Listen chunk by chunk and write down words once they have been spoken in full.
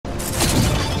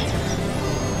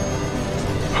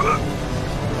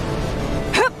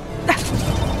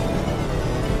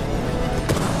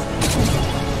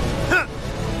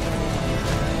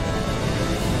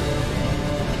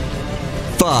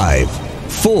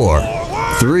4,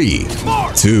 3,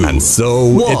 2, and so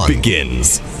 1. It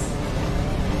begins.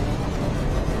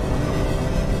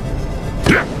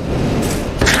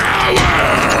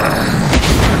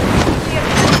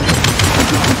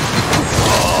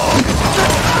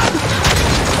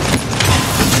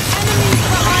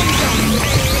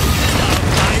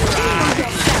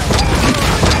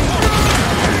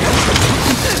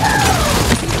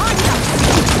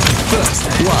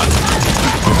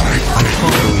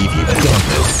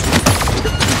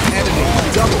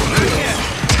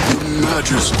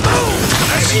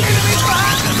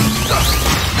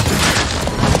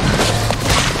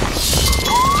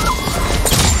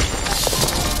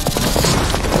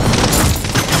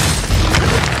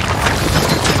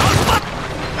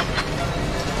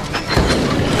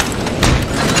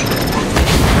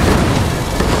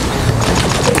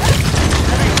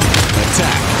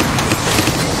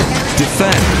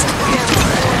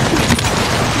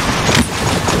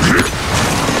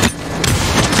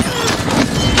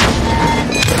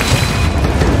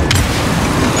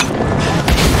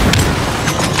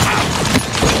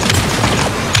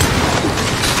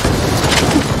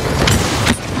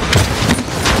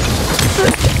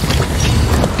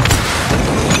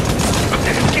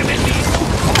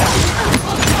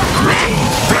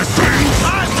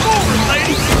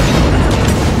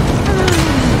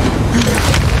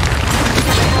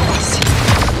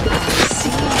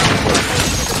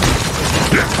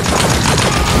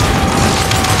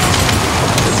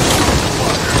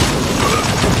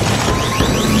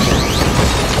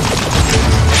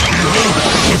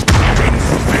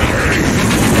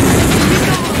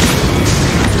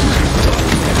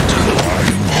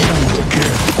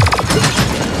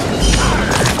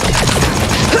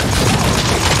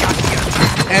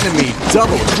 Enemy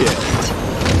double kill.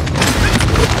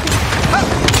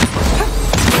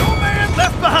 No man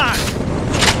left behind.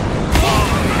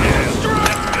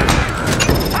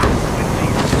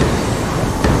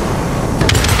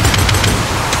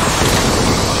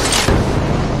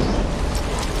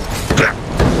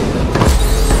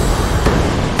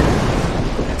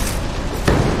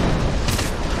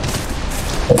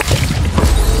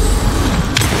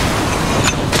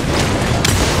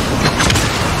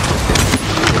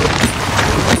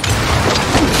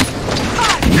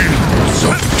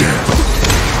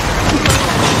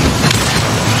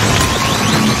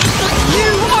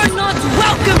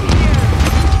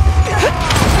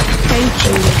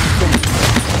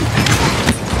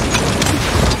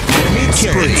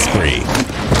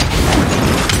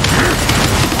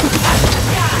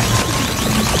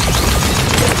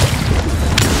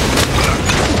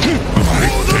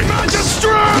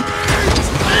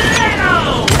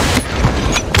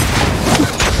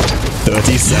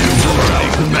 30 seconds to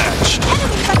break the match.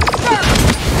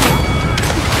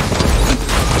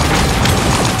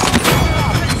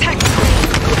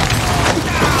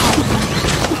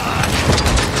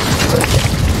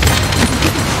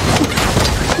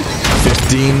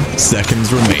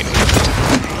 Seconds remaining.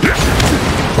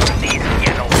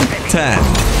 10,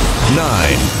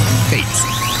 9, 8,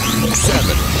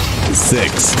 7,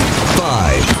 6,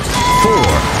 5, 4,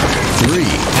 3,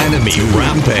 enemy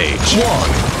rampage. 1.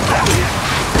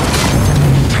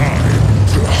 Time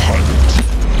to hunt.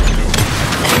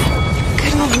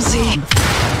 Clumsy.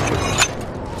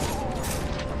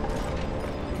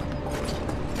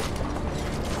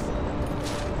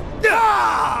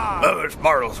 It's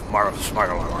marvelous.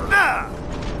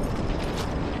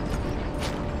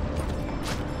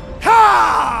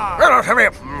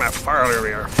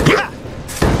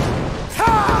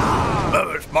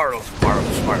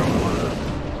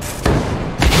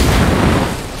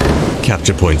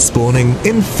 Capture point spawning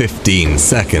in 15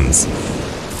 seconds.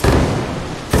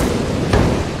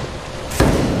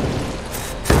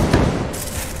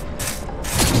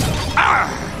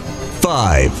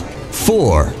 5,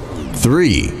 4,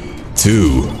 3,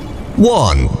 2,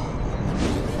 1.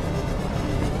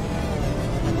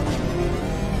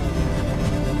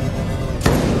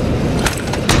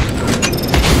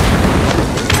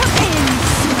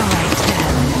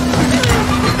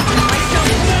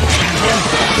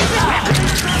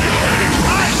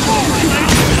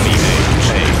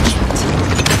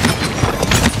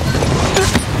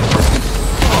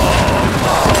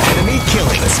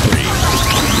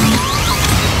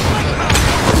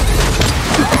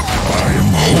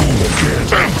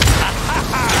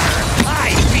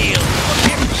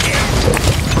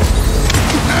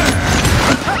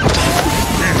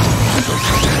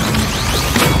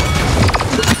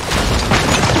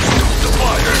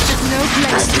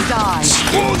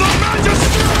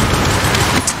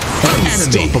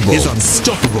 Unstoppable is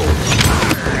unstoppable.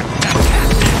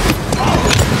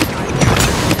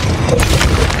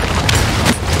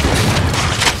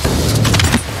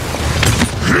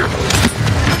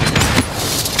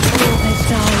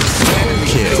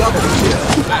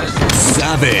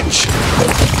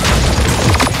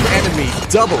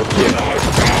 double kill.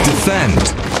 Defend.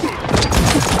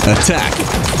 Attack.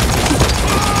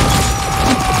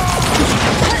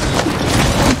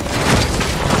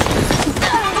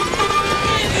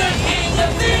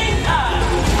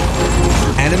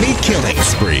 Enemy killing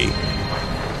spree.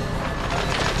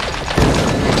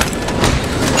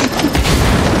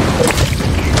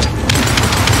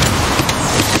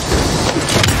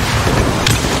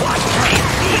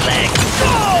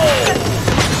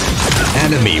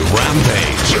 Enemy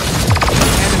rampage.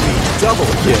 Enemy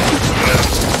double kill.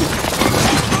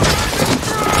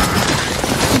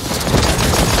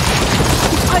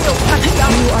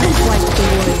 You are quite the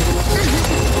warrior.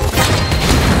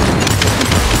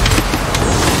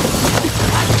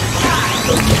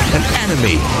 An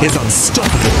enemy is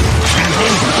unstoppable.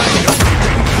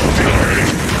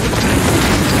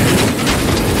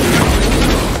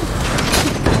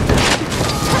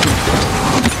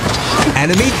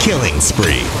 Enemy killing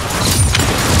spree.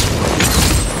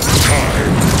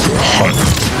 Time to hunt.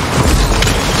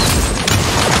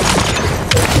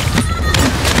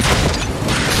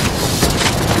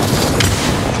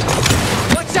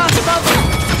 Watch out above you!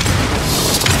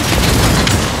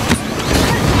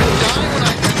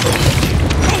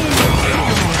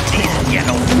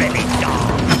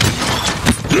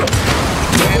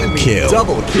 Enemy kill.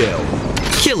 Double kill.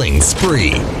 Killing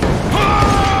spree.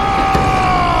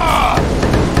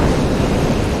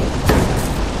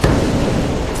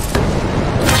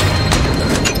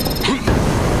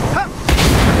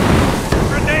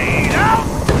 Grenade out!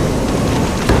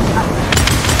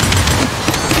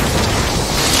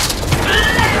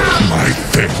 My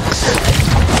thanks.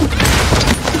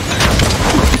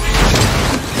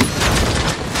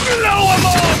 Blow 'em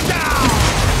all down!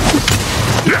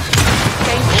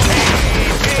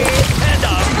 And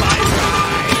up my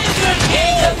ride!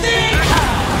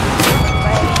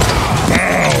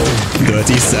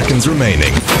 30 seconds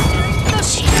remaining.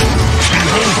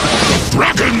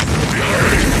 Dragon!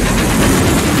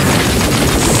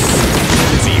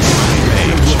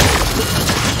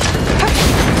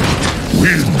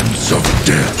 Winds of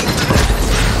death.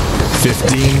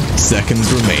 15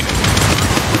 seconds remaining.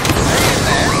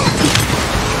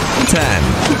 10,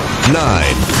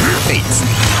 9, 8,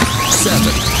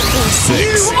 7, 6,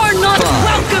 You are not 5,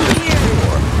 welcome here!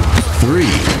 3,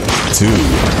 2,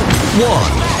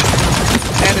 1.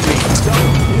 Enemy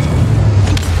double kill.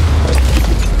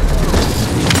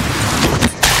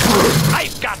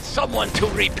 I've got someone to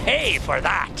repay for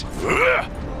that!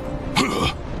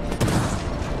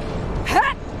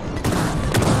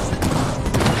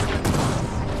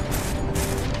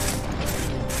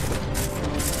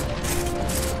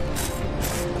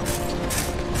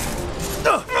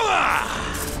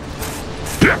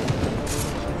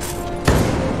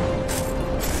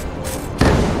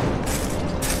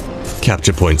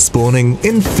 Capture point spawning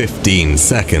in 15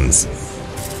 seconds.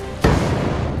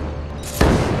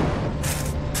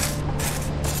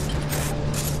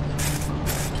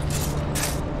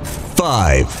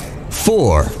 5,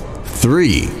 4,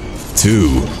 3,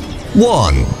 2,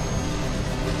 1.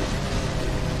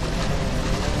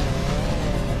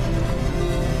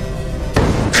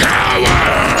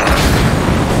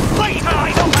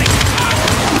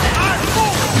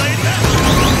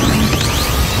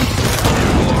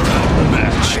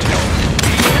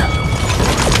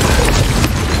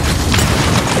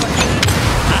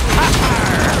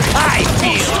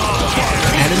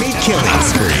 Enemy killing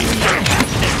spree.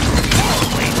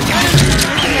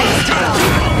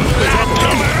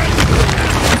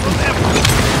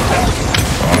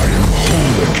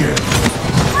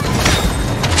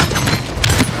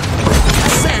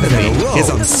 Enemy is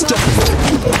unstoppable.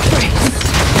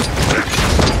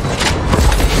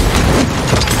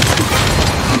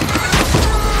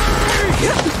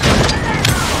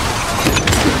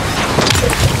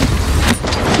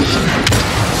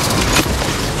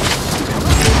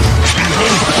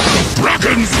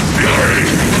 Dragon's fury!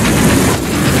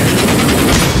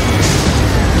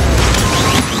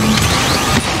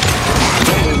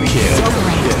 Kill.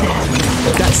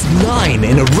 That's 9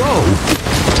 in a row.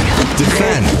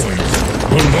 Defend.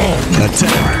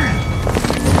 Attack.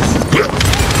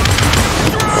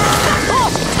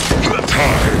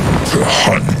 Time to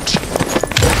hunt.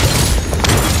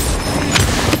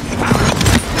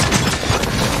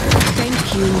 Thank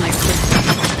you, my friend.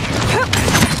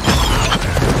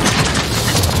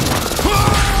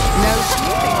 No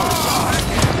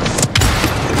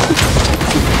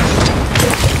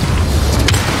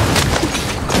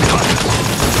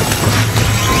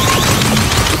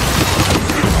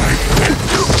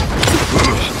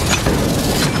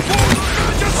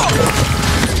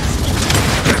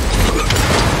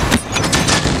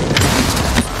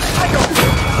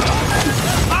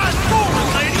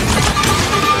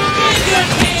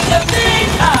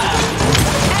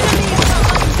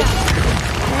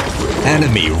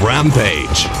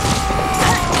rampage.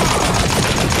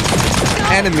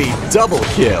 Enemy double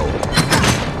kill.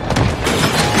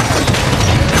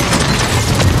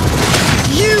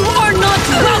 You are not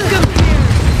welcome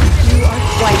here! You are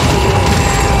quite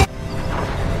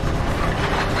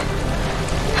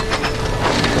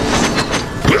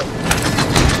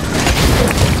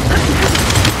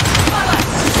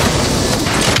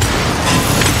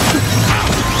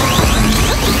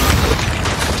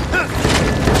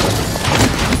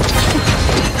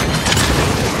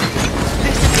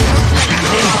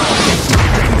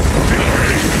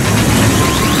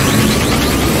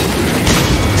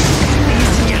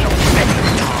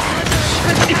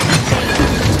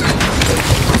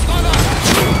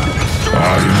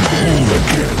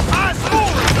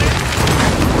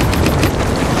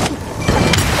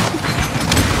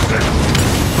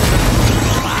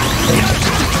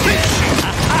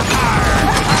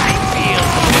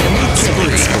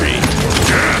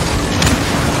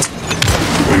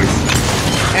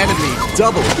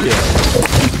Double kill.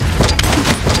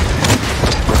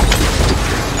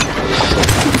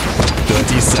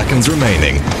 30 seconds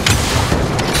remaining.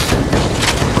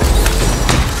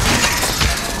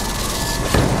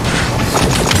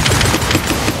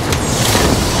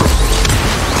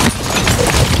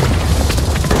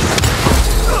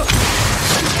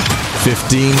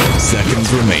 Fifteen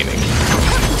seconds remaining.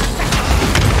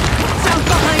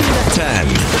 10,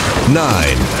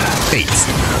 9, 8,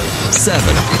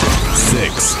 7,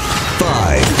 6,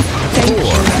 5, 4,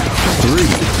 3,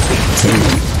 2,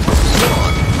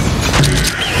 1.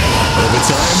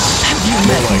 Overtime? Have you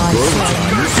met More like my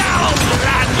overtime. Down,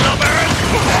 landlubbers!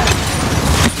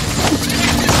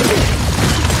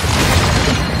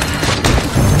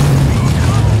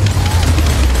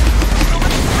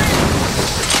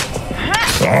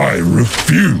 I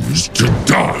refuse to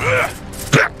die.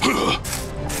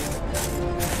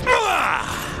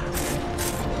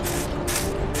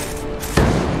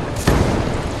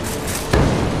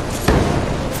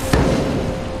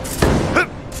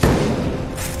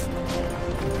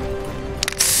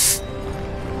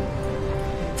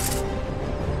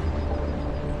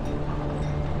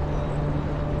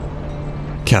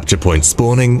 Capture point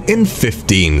spawning in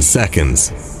 15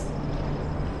 seconds.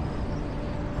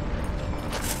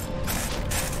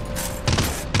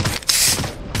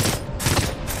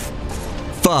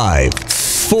 5,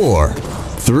 4,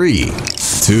 3,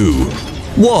 2,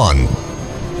 1.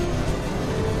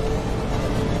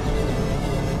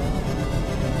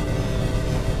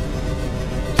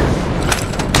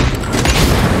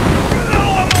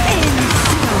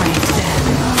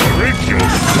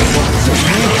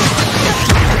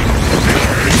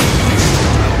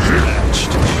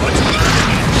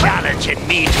 Challenging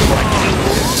me to a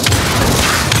duel.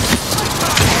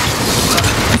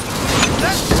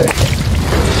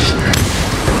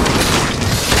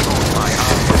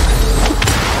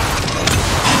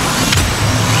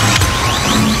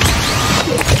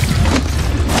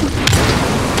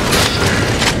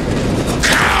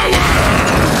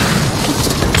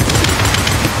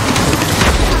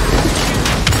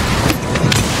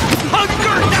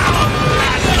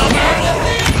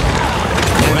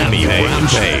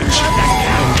 Rampage.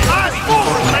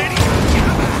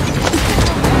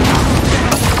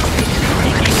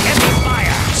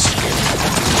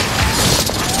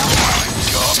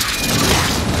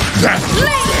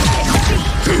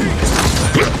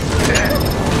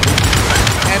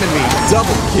 Enemy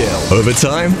double kill.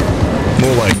 Overtime?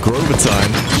 More like Grover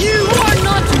time. You are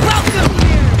not welcome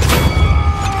here!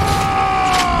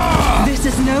 This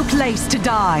is no place to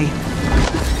die.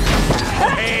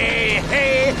 Hey,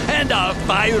 hey, and up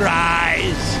I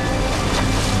rise.